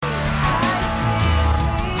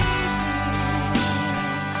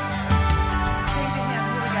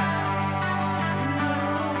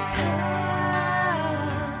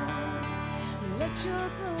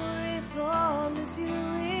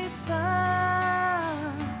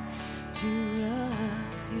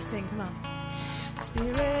sing, come on.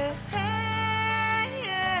 Spirit, rain,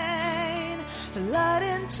 flood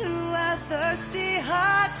into our thirsty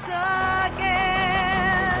hearts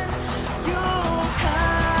again. You'll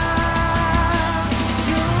come,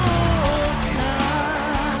 you'll come.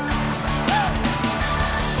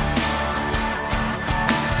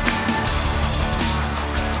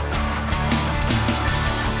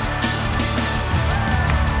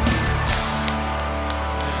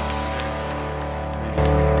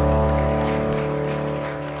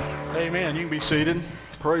 Amen. You can be seated.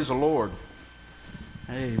 Praise the Lord.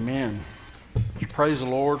 Amen. Praise the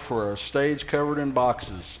Lord for a stage covered in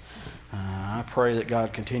boxes. I pray that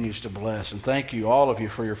God continues to bless. And thank you, all of you,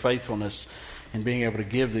 for your faithfulness in being able to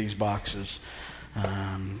give these boxes.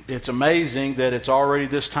 It's amazing that it's already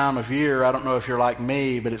this time of year. I don't know if you're like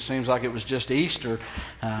me, but it seems like it was just Easter.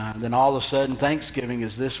 Then all of a sudden Thanksgiving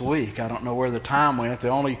is this week. I don't know where the time went. The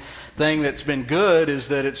only thing that's been good is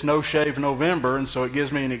that it's No Shave November, and so it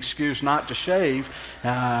gives me an excuse not to shave.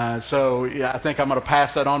 So I think I'm going to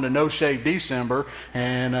pass that on to No Shave December.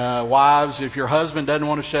 And wives, if your husband doesn't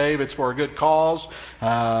want to shave, it's for a good cause.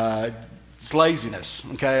 It's laziness,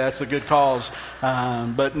 okay? That's a good cause.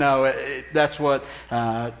 But no, that's what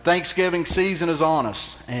Thanksgiving season is on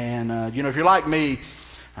us. And, if you're like me,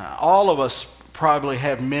 all of us probably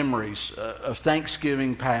have memories of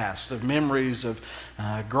Thanksgiving past, of memories of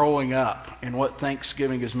growing up and what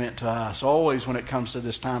Thanksgiving has meant to us. Always when it comes to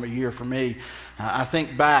this time of year for me, I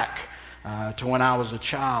think back to when I was a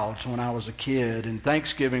child, to when I was a kid. And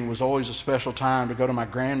Thanksgiving was always a special time to go to my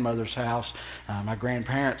grandmother's house, my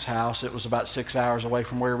grandparents' house. It was about 6 hours away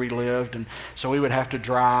from where we lived. And so we would have to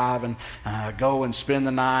drive and go and spend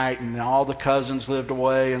the night. And all the cousins lived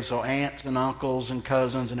away. And so aunts and uncles and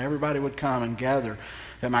cousins and everybody would come and gather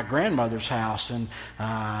at my grandmother's house. And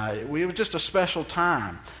it was just a special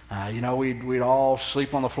time. We'd all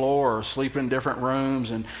sleep on the floor or sleep in different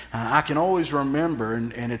rooms. And I can always remember,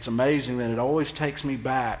 and it's amazing that it always takes me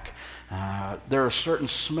back. There are certain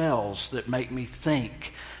smells that make me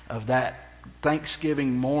think of that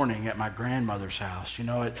Thanksgiving morning at my grandmother's house.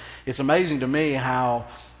 It's amazing to me how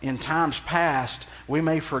in times past we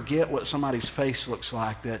may forget what somebody's face looks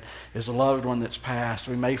like that is a loved one that's passed.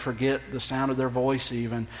 We may forget the sound of their voice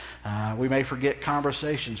even. We may forget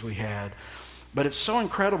conversations we had. But it's so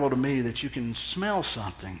incredible to me that you can smell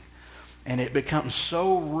something and it becomes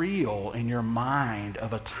so real in your mind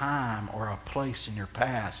of a time or a place in your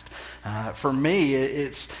past. For me,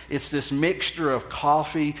 it's this mixture of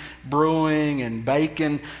coffee brewing and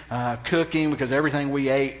bacon cooking, because everything we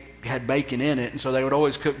ate had bacon in it, and so they would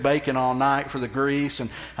always cook bacon all night for the grease,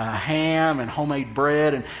 and ham and homemade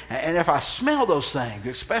bread. And if I smell those things,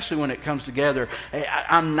 especially when it comes together,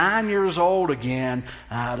 I'm 9 years old again,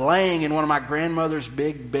 laying in one of my grandmother's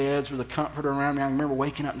big beds with a comforter around me. I remember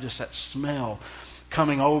waking up and just that smell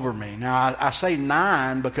coming over me. Now, I say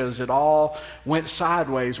 9 because it all went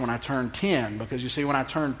sideways when I turned 10. Because you see, when I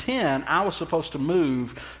turned 10, I was supposed to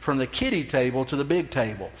move from the kiddie table to the big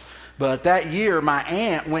table. But that year, my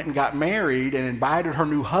aunt went and got married and invited her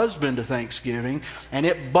new husband to Thanksgiving, and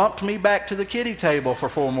it bumped me back to the kiddie table for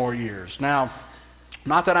 4 more years. Now,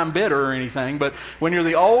 not that I'm bitter or anything, but when you're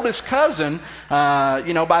the oldest cousin,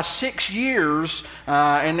 by 6 years,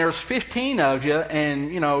 and there's 15 of you,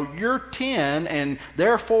 and, you're 10, and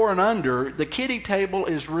they're 4 and under, the kiddie table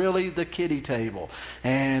is really the kiddie table.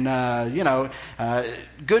 And,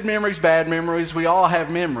 good memories, bad memories, we all have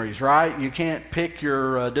memories, right? You can't pick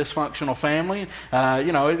your dysfunctional family.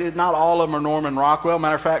 Not all of them are Norman Rockwell.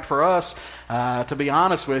 Matter of fact, for us, to be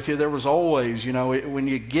honest with you, there was always, when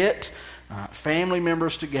you get family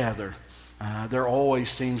members together, there always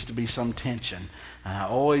seems to be some tension.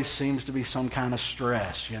 Always seems to be some kind of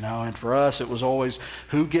stress, And for us, it was always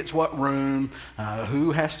who gets what room,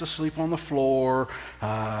 who has to sleep on the floor,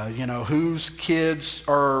 whose kids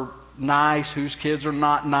are nice, whose kids are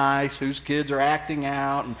not nice, whose kids are acting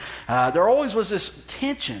out. And there always was this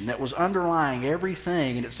tension that was underlying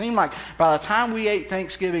everything. And it seemed like by the time we ate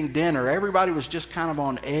Thanksgiving dinner, everybody was just kind of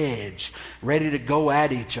on edge, ready to go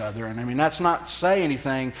at each other. And I mean, that's not to say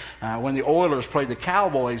anything. When the Oilers played the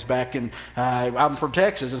Cowboys back in, I'm from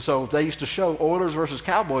Texas, and so they used to show Oilers versus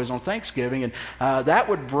Cowboys on Thanksgiving, and that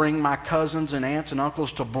would bring my cousins and aunts and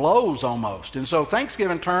uncles to blows almost. And so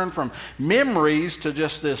Thanksgiving turned from memories to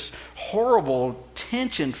just this horrible,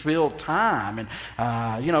 tension-filled time. And,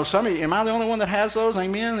 some of you, am I the only one that has those?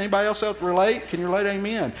 Amen? Anybody else relate? Can you relate?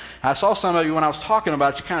 Amen. I saw some of you when I was talking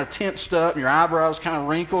about it, you kind of tensed up, and your eyebrows kind of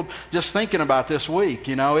wrinkled, just thinking about this week.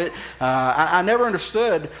 I never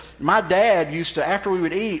understood. My dad used to, after we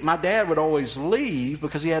would eat, my dad would always leave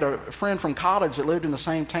because he had a friend from college that lived in the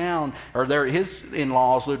same town, or his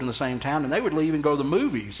in-laws lived in the same town, and they would leave and go to the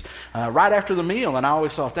movies right after the meal. And I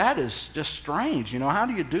always thought, that is just strange. How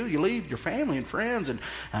do you leave your family and friends? And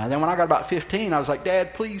then when I got about 15, I was like,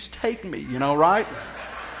 Dad, please take me, right?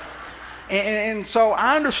 And so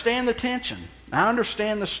I understand the tension. I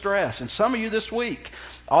understand the stress. And some of you this week,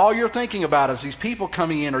 all you're thinking about is these people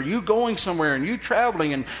coming in, or you going somewhere and you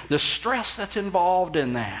traveling, and the stress that's involved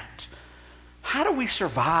in that. How do we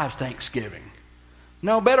survive Thanksgiving?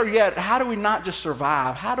 No, better yet, how do we not just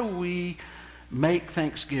survive? How do we make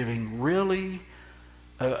Thanksgiving really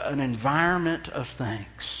an environment of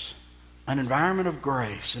thanks, an environment of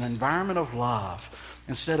grace, an environment of love,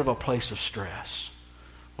 instead of a place of stress?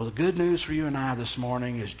 Well, the good news for you and I this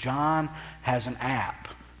morning is John has an app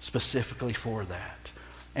specifically for that.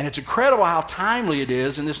 And it's incredible how timely it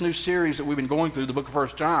is in this new series that we've been going through, the book of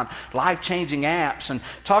 1 John, life-changing apps, and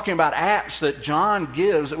talking about apps that John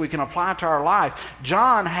gives that we can apply to our life.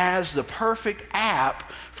 John has the perfect app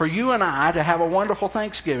for you and I to have a wonderful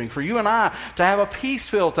Thanksgiving, for you and I to have a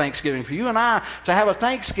peace-filled Thanksgiving, for you and I to have a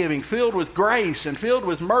Thanksgiving filled with grace and filled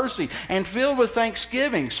with mercy and filled with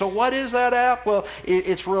thanksgiving. So what is that app? Well,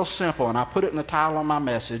 it's real simple, and I put it in the title of my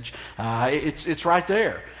message. It's right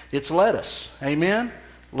there. It's lettuce. Amen?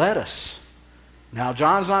 Lettuce. Now,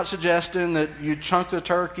 John's not suggesting that you chunk the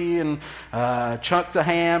turkey and chunk the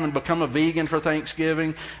ham and become a vegan for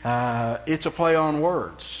Thanksgiving. It's a play on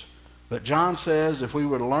words. But John says if we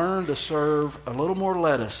would learn to serve a little more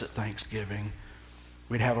lettuce at Thanksgiving,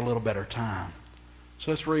 we'd have a little better time.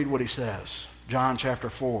 So let's read what he says. John chapter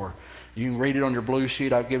 4. You can read it on your blue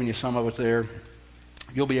sheet. I've given you some of it there.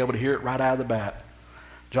 You'll be able to hear it right out of the bat.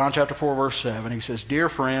 John chapter 4, verse 7. He says, Dear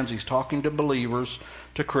friends, he's talking to believers,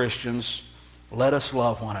 to Christians, let us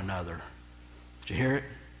love one another. Did you hear it?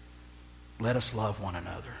 Let us love one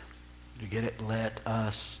another. Did you get it? Let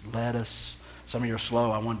us. Some of you are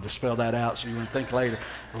slow. I wanted to spell that out so you wouldn't think later.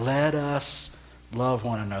 Let us love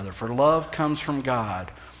one another. For love comes from God.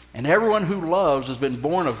 And everyone who loves has been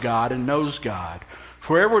born of God and knows God.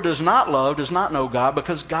 For whoever does not love does not know God,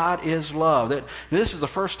 because God is love. This is the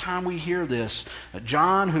first time we hear this.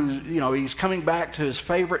 John, he's coming back to his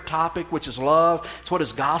favorite topic, which is love. It's what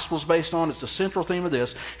his gospel's based on. It's the central theme of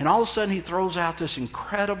this. And all of a sudden he throws out this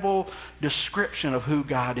incredible description of who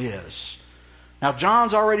God is. Now,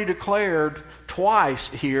 John's already declared twice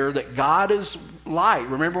here that God is light.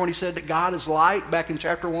 Remember when he said that God is light back in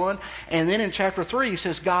chapter 1? And then in chapter 3 he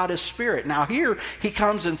says God is spirit. Now here he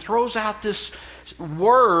comes and throws out this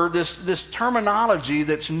word, this terminology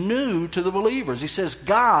that's new to the believers. He says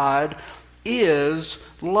God is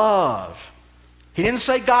love. He didn't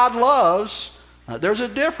say God loves. There's a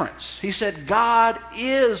difference. He said God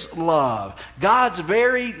is love. God's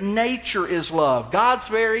very nature is love. God's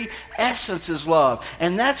very essence is love.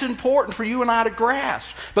 And that's important for you and I to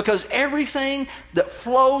grasp, because everything that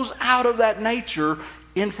flows out of that nature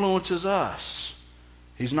influences us.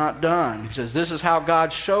 He's not done. He says this is how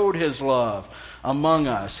God showed his love among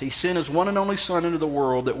us. He sent his one and only Son into the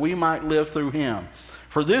world that we might live through him.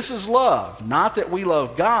 For this is love, not that we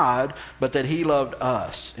love God, but that he loved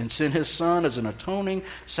us and sent his Son as an atoning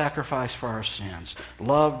sacrifice for our sins.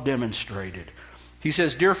 Love demonstrated. He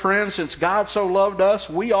says, Dear friends, since God so loved us,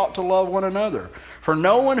 we ought to love one another. For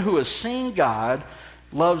no one who has seen God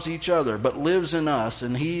loves each other, but lives in us,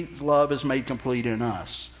 and his love is made complete in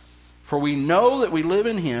us. For we know that we live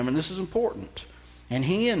in him, and this is important, and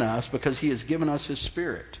he in us, because he has given us his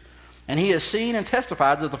Spirit. And he has seen and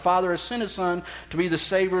testified that the Father has sent his Son to be the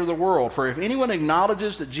Savior of the world. For if anyone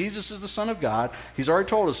acknowledges that Jesus is the Son of God, he's already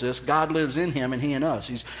told us this, God lives in him and he in us.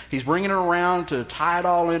 He's bringing it around to tie it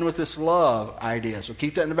all in with this love idea. So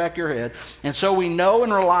keep that in the back of your head. And so we know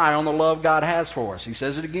and rely on the love God has for us. He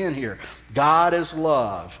says it again here. God is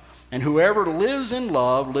love. And whoever lives in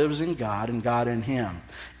love lives in God and God in him.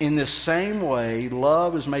 In this same way,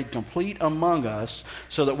 love is made complete among us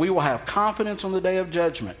so that we will have confidence on the day of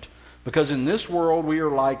judgment. Because in this world we are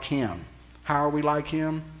like him. How are we like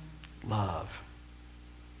him? Love.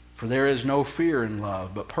 For there is no fear in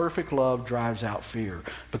love, but perfect love drives out fear.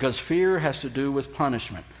 Because fear has to do with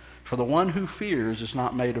punishment. For the one who fears is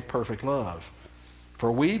not made of perfect love.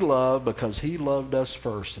 For we love because he loved us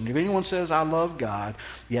first. And if anyone says, I love God,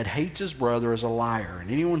 yet hates his brother, is a liar. And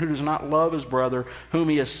anyone who does not love his brother whom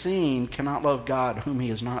he has seen cannot love God whom he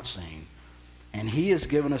has not seen. And he has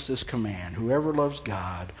given us this command: whoever loves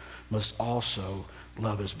God must also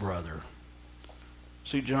love his brother.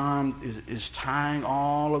 See, John is tying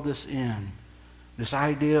all of this in. This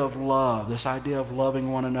idea of love, this idea of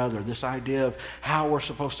loving one another, this idea of how we're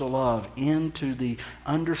supposed to love into the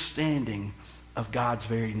understanding of God's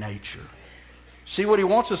very nature. See, what he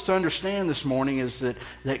wants us to understand this morning is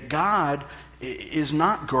that God is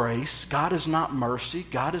not grace. God is not mercy.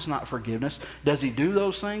 God is not forgiveness. Does he do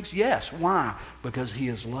those things? Yes. Why? Because he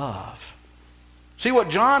is love. See, what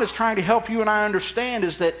John is trying to help you and I understand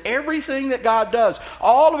is that everything that God does,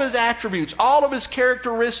 all of his attributes, all of his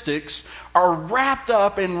characteristics are wrapped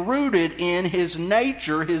up and rooted in his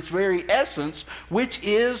nature, his very essence, which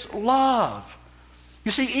is love.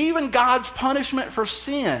 You see, even God's punishment for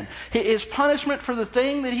sin, his punishment for the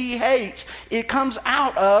thing that he hates, it comes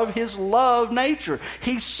out of his love nature.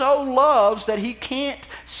 He so loves that he can't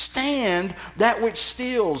stand that which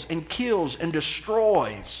steals and kills and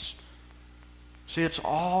destroys. See, it's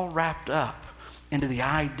all wrapped up into the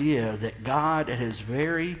idea that God, at his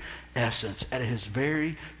very essence, at his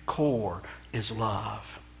very core, is love.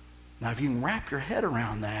 Now, if you can wrap your head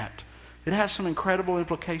around that, it has some incredible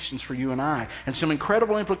implications for you and I, and some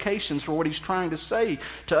incredible implications for what he's trying to say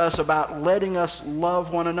to us about letting us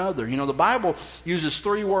love one another. You know, the Bible uses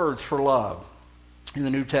 3 words for love in the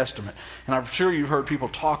New Testament. And I'm sure you've heard people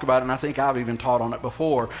talk about it, and I think I've even taught on it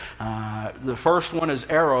before. The first one is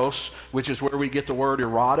eros, which is where we get the word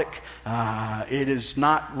erotic. It is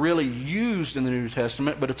not really used in the New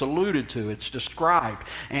Testament, but it's alluded to. It's described.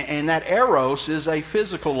 And that eros is a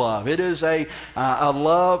physical love. It is a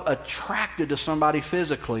love attracted to somebody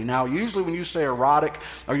physically. Now, usually when you say erotic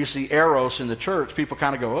or you see eros in the church, people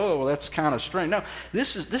kind of go, oh, well, that's kind of strange. No,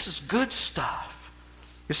 this is good stuff.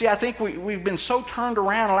 You see, I think we've been so turned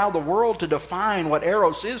around, allowed the world to define what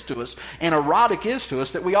eros is to us and erotic is to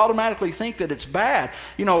us, that we automatically think that it's bad.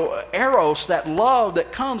 You know, eros, that love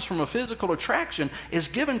that comes from a physical attraction, is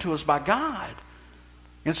given to us by God.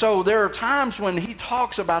 And so there are times when he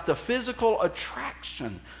talks about the physical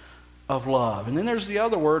attraction of love. And then there's the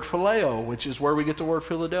other word, phileo, which is where we get the word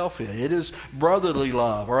Philadelphia. It is brotherly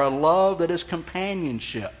love, or a love that is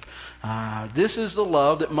companionship. This is the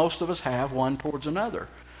love that most of us have one towards another.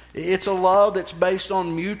 It's a love that's based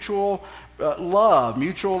on mutual love,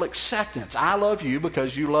 mutual acceptance. I love you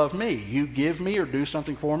because you love me. You give me or do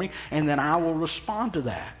something for me, and then I will respond to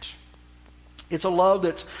that. It's a love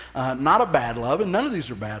that's not a bad love, and none of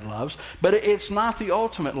these are bad loves, but it's not the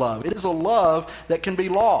ultimate love. It is a love that can be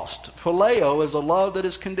lost. Phileo is a love that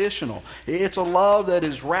is conditional. It's a love that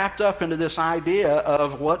is wrapped up into this idea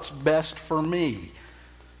of what's best for me.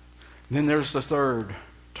 Then there's the third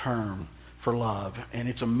term for love. And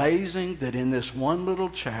it's amazing that in this one little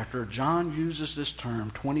chapter, John uses this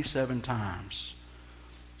term 27 times.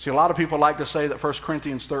 See, a lot of people like to say that 1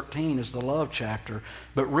 Corinthians 13 is the love chapter,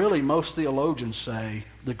 but really most theologians say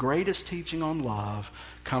the greatest teaching on love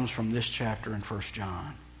comes from this chapter in 1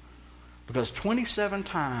 John. Because 27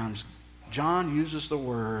 times John uses the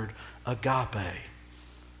word agape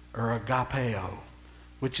or agapeo,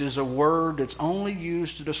 which is a word that's only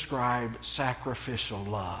used to describe sacrificial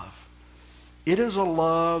love. It is a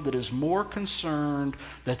love that is more concerned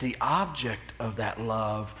that the object of that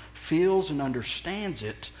love feels and understands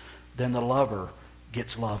it than the lover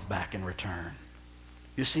gets love back in return.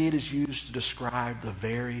 You see, it is used to describe the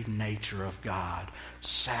very nature of God,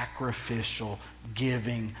 sacrificial,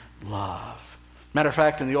 giving love. Matter of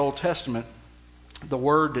fact, in the Old Testament, the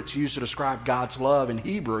word that's used to describe God's love in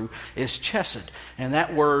Hebrew is chesed. And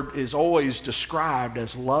that word is always described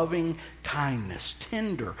as loving kindness,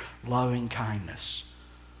 tender loving kindness.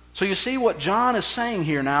 So you see what John is saying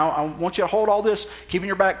here now. I want you to hold all this, keep in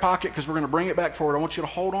your back pocket, because we're going to bring it back forward. I want you to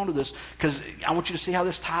hold on to this, because I want you to see how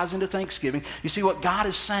this ties into Thanksgiving. You see what God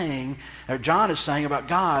is saying, or John is saying about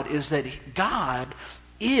God, is that God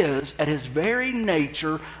is, at his very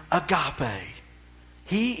nature, agape.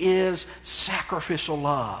 He is sacrificial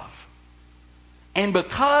love. And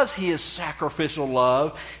because he is sacrificial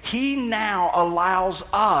love, he now allows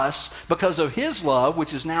us, because of his love,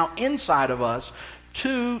 which is now inside of us,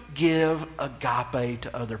 to give agape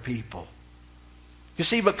to other people. You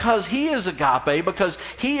see, because he is agape, because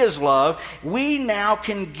he is love, we now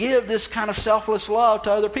can give this kind of selfless love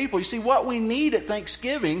to other people. You see, what we need at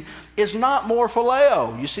Thanksgiving is not more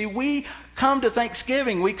phileo. You see, we come to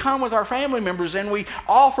Thanksgiving, we come with our family members and we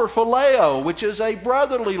offer phileo, which is a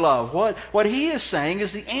brotherly love. What he is saying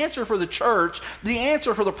is the answer for the church, the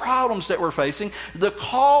answer for the problems that we're facing, the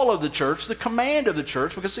call of the church, the command of the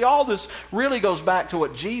church, because see, all this really goes back to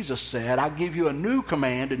what Jesus said. I give you a new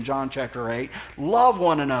command in John chapter 8, love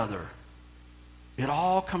one another. It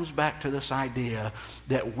all comes back to this idea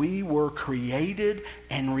that we were created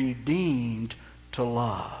and redeemed to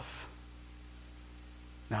love.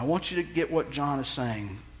 Now, I want you to get what John is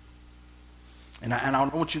saying. And I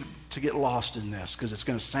don't want you to get lost in this, because it's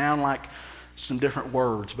going to sound like some different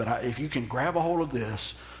words. But if you can grab a hold of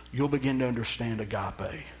this, you'll begin to understand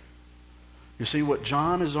agape. You see, what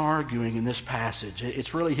John is arguing in this passage,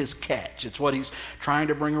 it's really his catch. It's what he's trying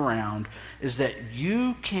to bring around, is that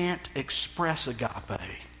you can't express agape.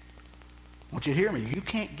 I want you to hear me. You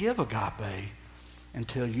can't give agape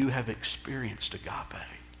until you have experienced agape.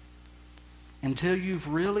 Until you've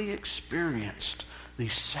really experienced the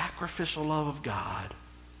sacrificial love of God,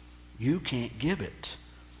 you can't give it.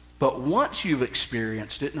 But once you've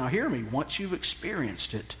experienced it, now hear me, once you've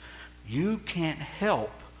experienced it, you can't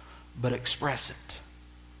help but express it.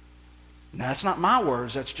 Now, that's not my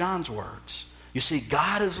words, that's John's words. You see,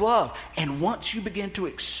 God is love. And once you begin to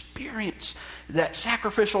experience that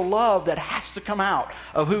sacrificial love that has to come out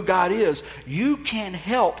of who God is, you can't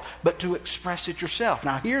help but to express it yourself.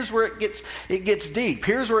 Now, here's where it gets deep.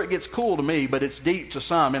 Here's where it gets cool to me, but it's deep to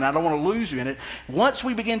some, and I don't want to lose you in it. Once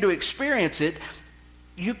we begin to experience it,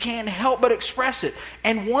 you can't help but express it.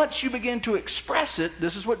 And once you begin to express it,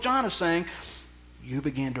 this is what John is saying, you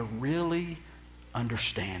begin to really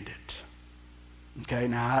understand it. Okay,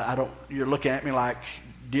 now you're looking at me like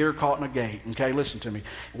deer caught in a gate. Okay, listen to me.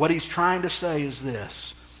 What he's trying to say is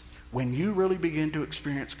this. When you really begin to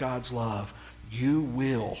experience God's love, you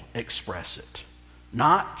will express it.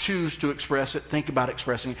 Not choose to express it, think about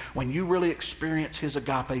expressing it. When you really experience his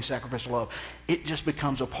agape sacrificial love, it just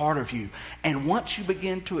becomes a part of you. And once you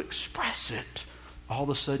begin to express it, all of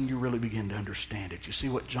a sudden you really begin to understand it. You see,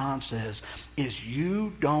 what John says is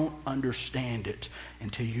you don't understand it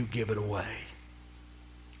until you give it away.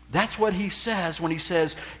 That's what he says when he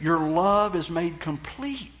says your love is made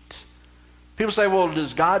complete. People say, well,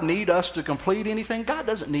 does God need us to complete anything? God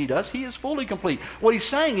doesn't need us. He is fully complete. What he's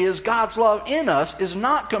saying is God's love in us is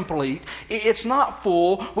not complete. It's not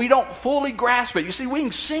full. We don't fully grasp it. You see, we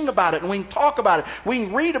can sing about it and we can talk about it. We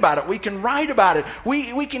can read about it. We can write about it.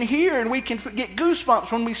 We can hear and we can get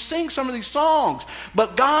goosebumps when we sing some of these songs.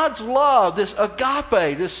 But God's love, this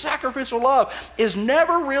agape, this sacrificial love, is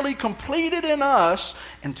never really completed in us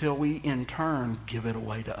until we in turn give it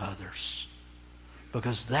away to others.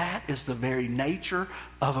 Because that is the very nature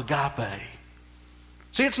of agape.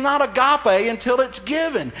 See, it's not agape until it's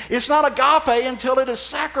given. It's not agape until it is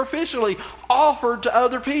sacrificially offered to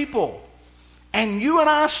other people. And you and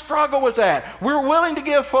I struggle with that. We're willing to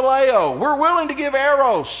give phileo. We're willing to give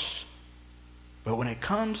eros. But when it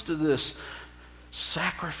comes to this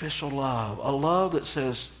sacrificial love, a love that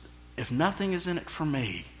says, if nothing is in it for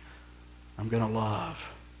me, I'm going to love.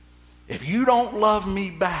 If you don't love me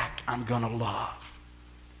back, I'm going to love.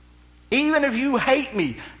 Even if you hate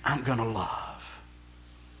me, I'm going to love.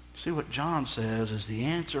 See, what John says is the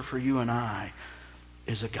answer for you and I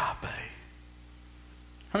is agape.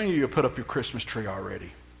 How many of you have put up your Christmas tree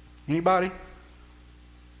already? Anybody?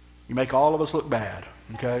 You make all of us look bad,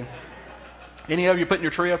 okay? Any of you putting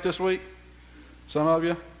your tree up this week? Some of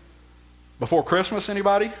you? Before Christmas,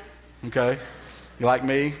 anybody? Okay. You like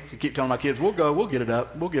me? You keep telling my kids, we'll get it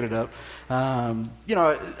up.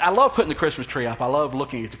 I love putting the Christmas tree up. I love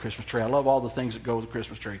looking at the Christmas tree. I love all the things that go with the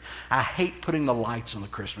Christmas tree. I hate putting the lights on the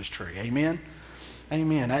Christmas tree. Amen?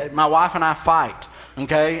 Amen. My wife and I fight.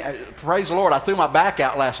 Okay? Praise the Lord. I threw my back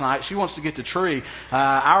out last night. She wants to get the tree.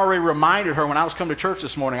 I already reminded her when I was coming to church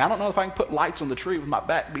this morning, I don't know if I can put lights on the tree with my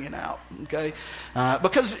back being out. Okay?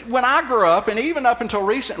 Because when I grew up, and even up until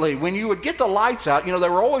recently, when you would get the lights out, they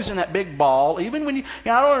were always in that big ball. Even when I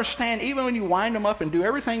don't understand, even when you wind them up and do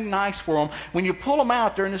everything nice for them, when you pull them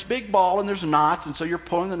out, they're in this big ball and there's knots, and so you're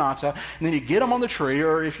pulling the knots out, and then you get them on the tree,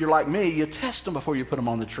 or if you're like me, you test them before you put them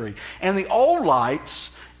on the tree. And the old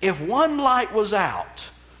lights, if one light was out,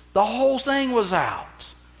 the whole thing was out.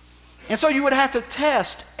 And so you would have to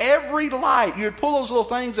test every light. You'd pull those little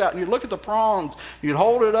things out and you'd look at the prongs, you'd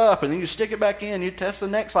hold it up, and then you'd stick it back in, you'd test the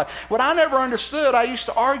next light. What I never understood, I used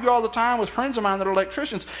to argue all the time with friends of mine that are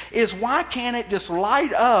electricians, is why can't it just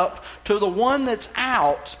light up to the one that's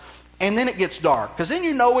out and then it gets dark? Because then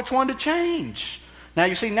you know which one to change. Now,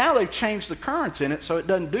 you see, now they've changed the currents in it, so it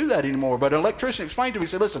doesn't do that anymore. But an electrician explained to me, he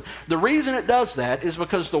said, listen, the reason it does that is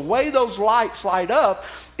because the way those lights light up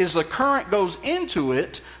is the current goes into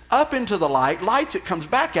it, up into the light, lights it, comes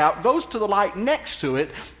back out, goes to the light next to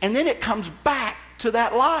it, and then it comes back to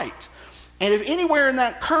that light. And if anywhere in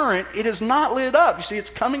that current it is not lit up, you see, it's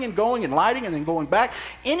coming and going and lighting and then going back,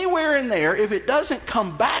 anywhere in there, if it doesn't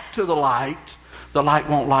come back to the light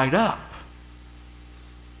won't light up.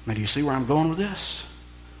 Now, do you see where I'm going with this?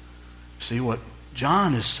 See, what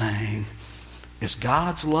John is saying is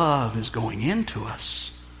God's love is going into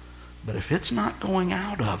us, but if it's not going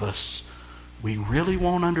out of us, we really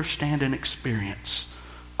won't understand and experience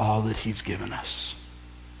all that he's given us.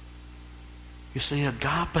 You see,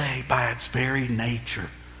 agape by its very nature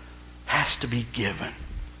has to be given,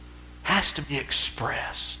 has to be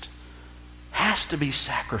expressed, has to be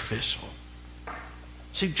sacrificial.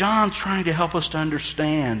 See, John's trying to help us to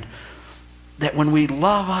understand that when we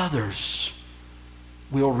love others,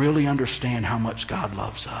 we'll really understand how much God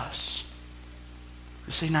loves us.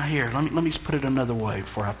 You see, now here, let me put it another way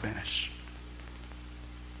before I finish.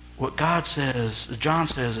 What John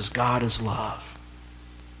says is God is love.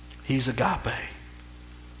 He's agape.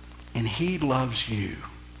 And he loves you,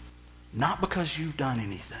 not because you've done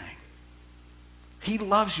anything. He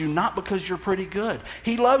loves you not because you're pretty good.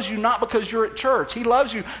 He loves you not because you're at church. He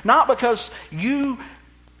loves you not because you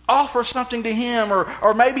offer something to him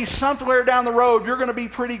or maybe somewhere down the road you're going to be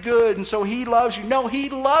pretty good and so he loves you. No, he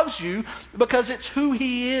loves you because it's who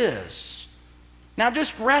he is. Now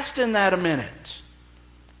just rest in that a minute.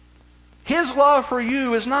 His love for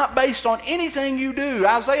you is not based on anything you do.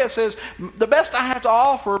 Isaiah says, the best I have to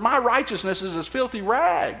offer, my righteousness is as filthy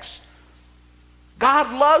rags.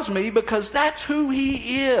 God loves me because that's who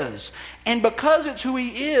he is. And because it's who he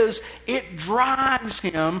is, it drives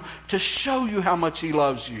him to show you how much he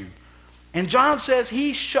loves you. And John says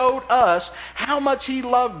he showed us how much he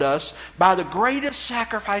loved us by the greatest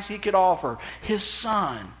sacrifice he could offer, his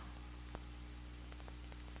Son,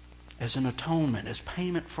 as an atonement, as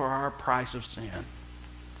payment for our price of sin.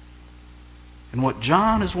 And what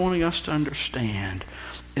John is wanting us to understand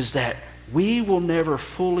is that we will never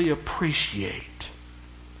fully appreciate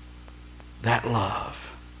that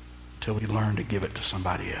love till we learn to give it to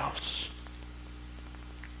somebody else.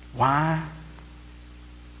 Why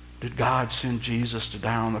did God send Jesus to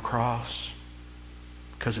die on the cross?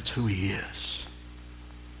 Because it's who he is.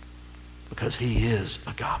 Because he is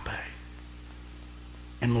agape.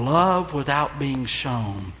 And love without being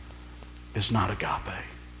shown is not agape.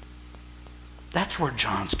 That's where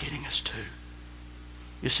John's getting us to.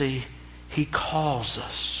 You see, he calls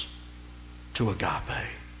us to agape.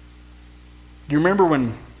 You remember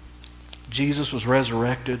when Jesus was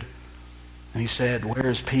resurrected and he said, "Where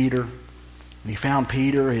is Peter?" And he found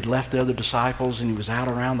Peter. He had left the other disciples and he was out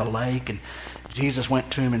around the lake, and Jesus went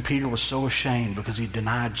to him, and Peter was so ashamed because he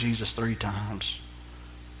denied Jesus 3 times.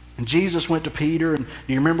 And Jesus went to Peter, and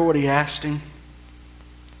do you remember what he asked him? He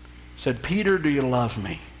said, "Peter, do you love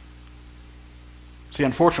me?" See,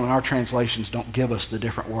 unfortunately, our translations don't give us the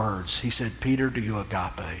different words. He said, "Peter, do you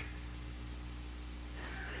agape?"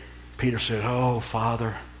 Peter said, "Oh,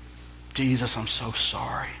 Father, Jesus, I'm so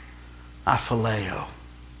sorry. I phileo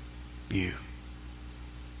you."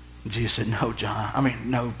 And Jesus said,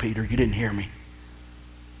 "No, Peter, you didn't hear me.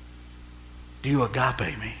 Do you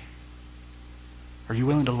agape me? Are you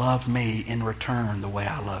willing to love me in return the way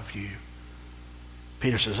I love you?"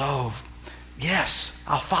 Peter says, "Oh, yes,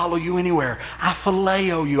 I'll follow you anywhere. I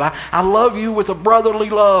phileo you. I love you with a brotherly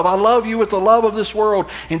love. I love you with the love of this world."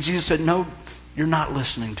 And Jesus said, "No, you're not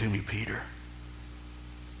listening to me, Peter.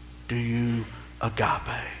 Do you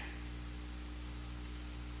agape?"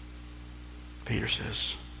 Peter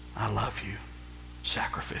says, "I love you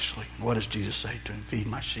sacrificially." And what does Jesus say to him? "Feed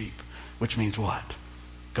my sheep." Which means what?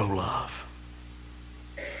 Go love.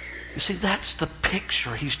 You see, that's the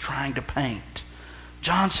picture he's trying to paint.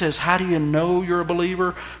 John says, how do you know you're a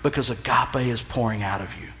believer? Because agape is pouring out of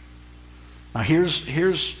you. Now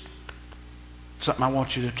here's something I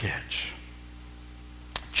want you to catch.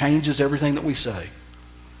 Changes everything that we say.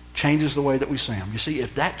 Changes the way that we say them. You see,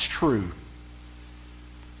 if that's true,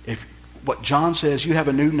 if what John says, you have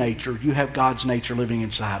a new nature, you have God's nature living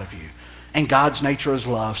inside of you. And God's nature is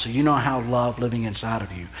love, so you know how love living inside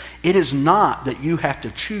of you. It is not that you have to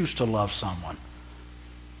choose to love someone.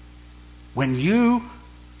 When you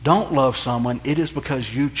don't love someone, it is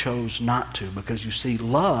because you chose not to. Because you see,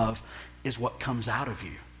 love is what comes out of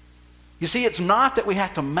you. You see, it's not that we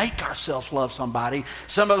have to make ourselves love somebody.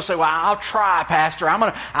 Some of us say, "Well, I'll try, Pastor.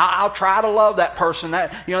 I'll try to love that person.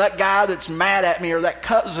 That guy that's mad at me, or that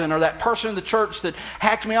cousin, or that person in the church that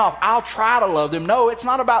hacked me off. I'll try to love them." No, it's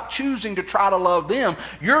not about choosing to try to love them.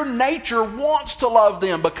 Your nature wants to love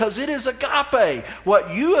them because it is agape.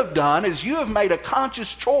 What you have done is you have made a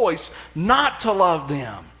conscious choice not to love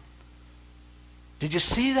them. Did you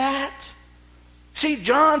see that? See,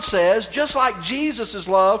 John says, just like Jesus'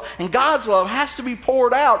 love and God's love has to be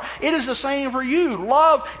poured out, it is the same for you.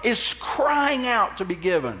 Love is crying out to be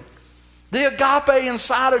given. The agape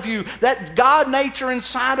inside of you, that God nature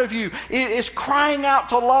inside of you, is crying out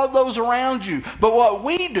to love those around you. But what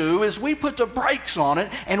we do is we put the brakes on it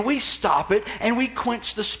and we stop it and we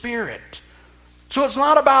quench the Spirit. So it's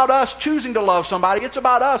not about us choosing to love somebody. It's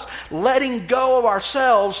about us letting go of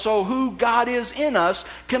ourselves so who God is in us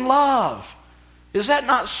can love. Is that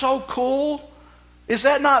not so cool? Is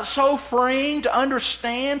that not so freeing to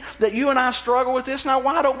understand that you and I struggle with this? Now,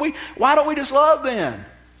 why don't we just love then?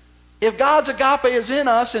 If God's agape is in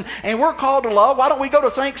us and we're called to love, why don't we go to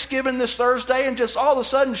Thanksgiving this Thursday and just all of a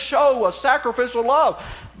sudden show a sacrificial love?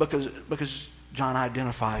 Because John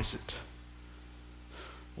identifies it.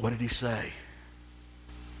 What did he say?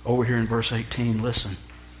 Over here in verse 18, listen.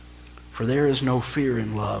 For there is no fear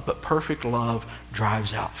in love, but perfect love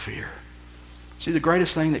drives out fear. See, the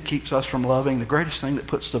greatest thing that keeps us from loving, the greatest thing that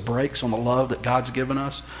puts the brakes on the love that God's given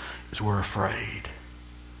us, is we're afraid.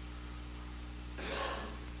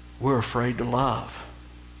 We're afraid to love.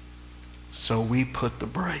 So we put the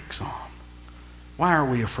brakes on. Why are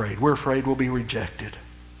we afraid? We're afraid we'll be rejected.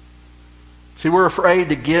 See, we're afraid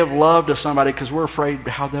to give love to somebody because we're afraid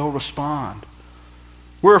how they'll respond.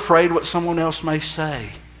 We're afraid what someone else may say.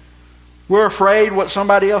 We're afraid what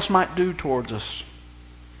somebody else might do towards us.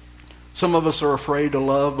 Some of us are afraid to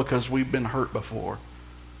love because we've been hurt before.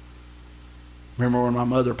 Remember when my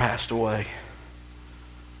mother passed away?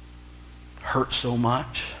 Hurt so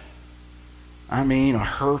much. I mean, a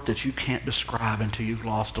hurt that you can't describe until you've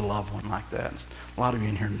lost a loved one like that. A lot of you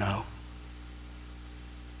in here know.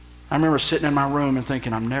 I remember sitting in my room and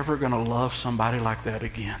thinking, I'm never going to love somebody like that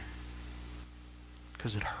again.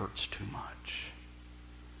 Because it hurts too much.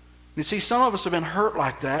 You see, some of us have been hurt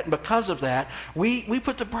like that, and because of that, we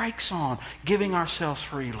put the brakes on giving ourselves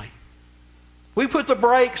freely. We put the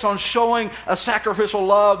brakes on showing a sacrificial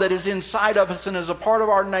love that is inside of us and is a part of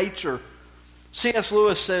our nature. C.S.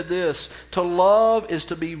 Lewis said this, to love is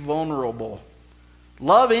to be vulnerable.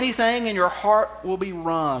 Love anything and your heart will be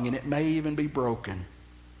wrung and it may even be broken.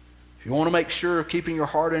 If you want to make sure of keeping your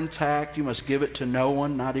heart intact, you must give it to no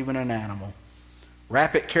one, not even an animal.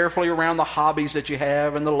 Wrap it carefully around the hobbies that you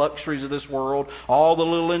have and the luxuries of this world, all the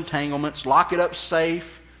little entanglements. Lock it up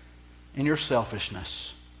safe in your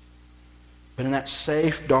selfishness. But in that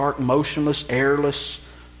safe, dark, motionless, airless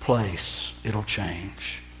place, it'll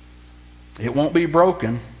change. It won't be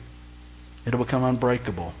broken. It'll become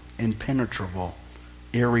unbreakable, impenetrable,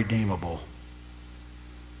 irredeemable.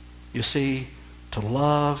 You see, to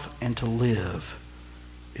love and to live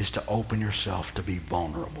is to open yourself to be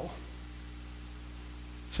vulnerable.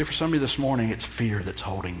 See, for some of you this morning, it's fear that's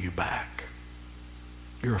holding you back.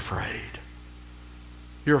 You're afraid.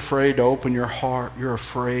 You're afraid to open your heart. You're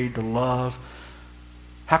afraid to love.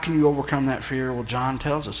 How can you overcome that fear? Well, John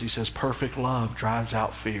tells us, he says, perfect love drives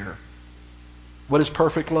out fear. What is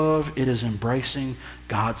perfect love? It is embracing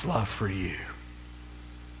God's love for you.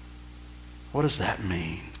 What does that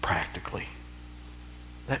mean practically?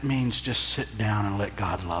 That means just sit down and let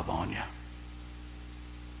God love on you.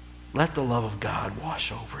 Let the love of God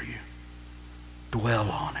wash over you. Dwell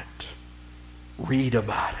on it. Read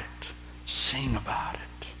about it. Sing about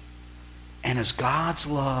it. And as God's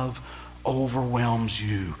love overwhelms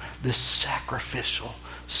you, this sacrificial,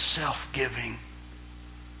 self-giving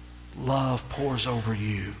love pours over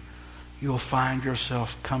you, you'll find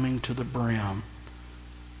yourself coming to the brim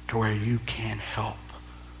to where you can't help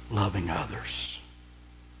loving others.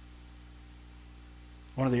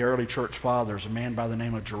 One of the early church fathers, a man by the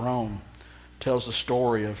name of Jerome, tells the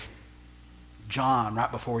story of John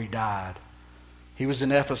right before he died. He was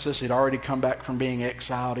in Ephesus. He'd already come back from being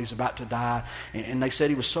exiled. He's about to die. And they said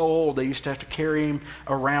he was so old they used to have to carry him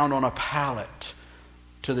around on a pallet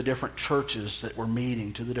to the different churches that were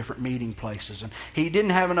meeting, to the different meeting places. And he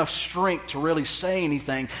didn't have enough strength to really say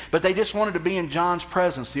anything, but they just wanted to be in John's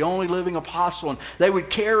presence, the only living apostle. And they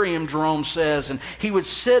would carry him, Jerome says, and he would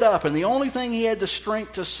sit up, and the only thing he had the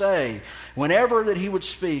strength to say whenever that he would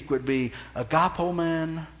speak would be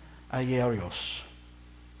agapomen aierios.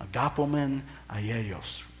 Agapomen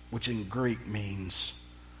aierios, which in Greek means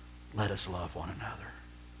let us love one another.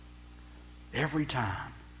 Every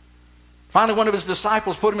time. Finally, one of his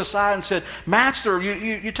disciples put him aside and said, Master,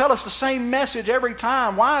 you tell us the same message every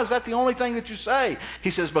time. Why is that the only thing that you say?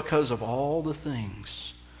 He says, because of all the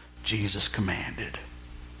things Jesus commanded,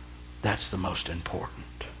 that's the most important.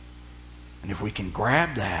 And if we can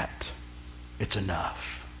grab that, it's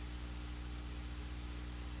enough.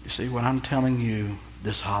 You see, what I'm telling you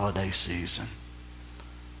this holiday season,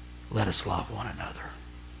 let us love one another.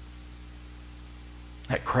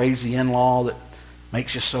 That crazy in-law that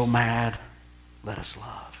makes you so mad, let us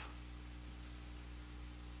love.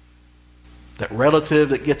 That relative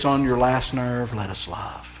that gets on your last nerve, let us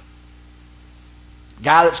love.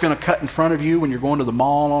 Guy that's going to cut in front of you when you're going to the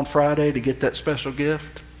mall on Friday to get that special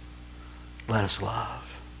gift, let us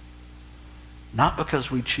love. Not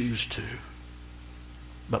because we choose to,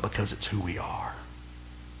 but because it's who we are.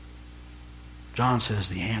 John says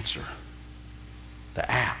the answer, the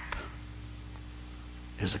app,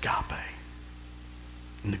 is agape.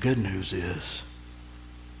 And the good news is,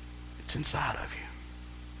 it's inside of you.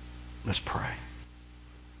 Let's pray.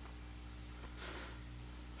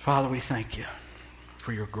 Father, we thank you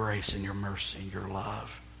for your grace and your mercy and your love.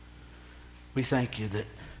 We thank you that,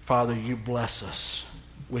 Father, you bless us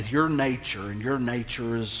with your nature, and your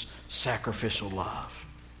nature is sacrificial love.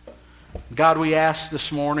 God, we ask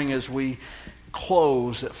this morning as we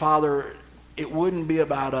close that, Father, it wouldn't be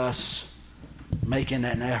about us making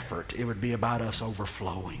an effort. It would be about us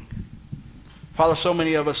overflowing. Father, so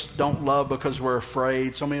many of us don't love because we're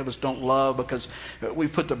afraid. So many of us don't love because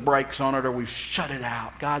we've put the brakes on it or we've shut it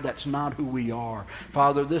out. God, that's not who we are.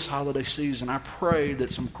 Father, this holiday season, I pray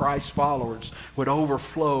that some Christ followers would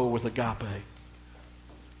overflow with agape.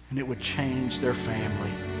 And it would change their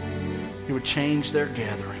family. It would change their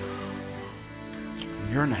gathering.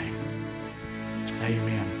 In your name,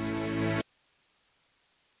 amen.